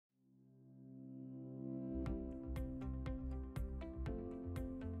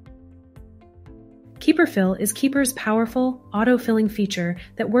KeeperFill is Keeper's powerful, auto-filling feature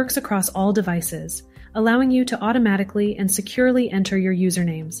that works across all devices, allowing you to automatically and securely enter your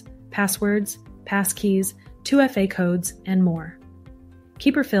usernames, passwords, passkeys, 2FA codes, and more.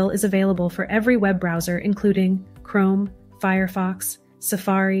 KeeperFill is available for every web browser including Chrome, Firefox,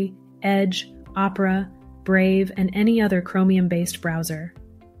 Safari, Edge, Opera, Brave, and any other Chromium-based browser.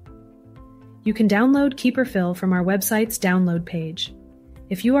 You can download KeeperFill from our website's download page.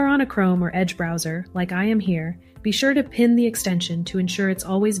 If you are on a Chrome or Edge browser, like I am here, be sure to pin the extension to ensure it's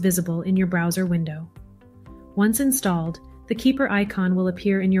always visible in your browser window. Once installed, the Keeper icon will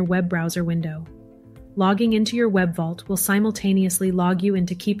appear in your web browser window. Logging into your web vault will simultaneously log you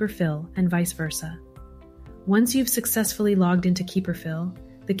into KeeperFill and vice versa. Once you've successfully logged into KeeperFill,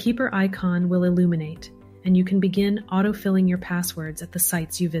 the Keeper icon will illuminate, and you can begin autofilling your passwords at the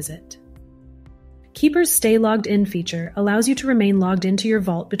sites you visit. Keeper's Stay Logged In feature allows you to remain logged into your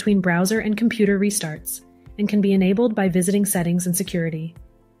vault between browser and computer restarts, and can be enabled by visiting Settings and Security.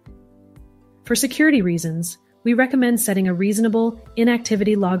 For security reasons, we recommend setting a reasonable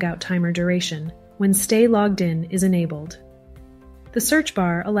Inactivity Logout Timer duration when Stay Logged In is enabled. The search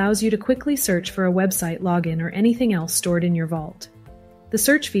bar allows you to quickly search for a website login or anything else stored in your vault. The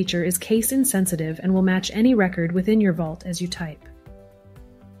search feature is case-insensitive and will match any record within your vault as you type.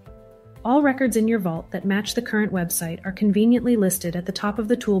 All records in your vault that match the current website are conveniently listed at the top of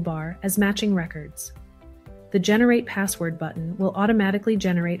the toolbar as matching records. The Generate Password button will automatically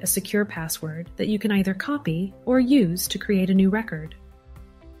generate a secure password that you can either copy or use to create a new record.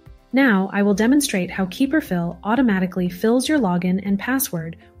 Now, I will demonstrate how KeeperFill automatically fills your login and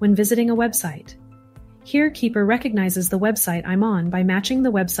password when visiting a website. Here, Keeper recognizes the website I'm on by matching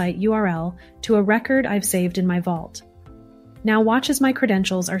the website URL to a record I've saved in my vault. Now watch as my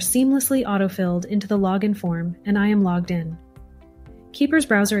credentials are seamlessly autofilled into the login form and I am logged in. Keeper's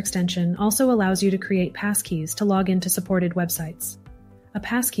browser extension also allows you to create passkeys to log into supported websites. A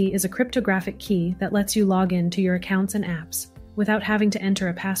passkey is a cryptographic key that lets you log in to your accounts and apps without having to enter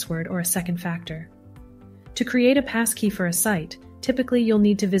a password or a second factor. To create a passkey for a site, typically you'll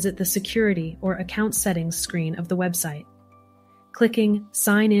need to visit the Security or Account Settings screen of the website. Clicking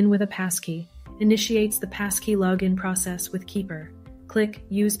Sign In with a Passkey initiates the passkey login process with Keeper. Click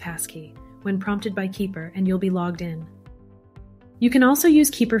Use Passkey when prompted by Keeper and you'll be logged in. You can also use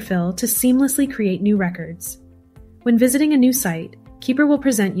KeeperFill to seamlessly create new records. When visiting a new site, Keeper will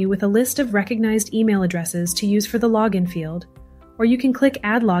present you with a list of recognized email addresses to use for the login field, or you can click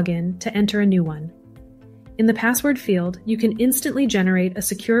Add Login to enter a new one. In the password field, you can instantly generate a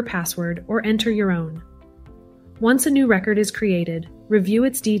secure password or enter your own. Once a new record is created, review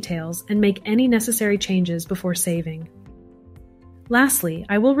its details and make any necessary changes before saving. Lastly,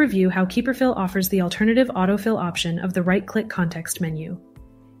 I will review how KeeperFill offers the alternative autofill option of the right-click context menu.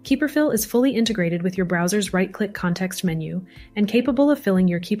 KeeperFill is fully integrated with your browser's right-click context menu and capable of filling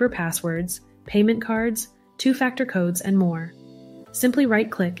your Keeper passwords, payment cards, two-factor codes, and more. Simply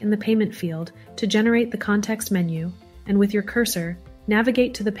right-click in the payment field to generate the context menu, and with your cursor,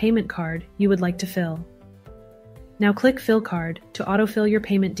 navigate to the payment card you would like to fill. Now click Fill Card to autofill your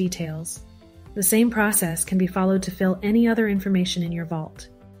payment details. The same process can be followed to fill any other information in your vault.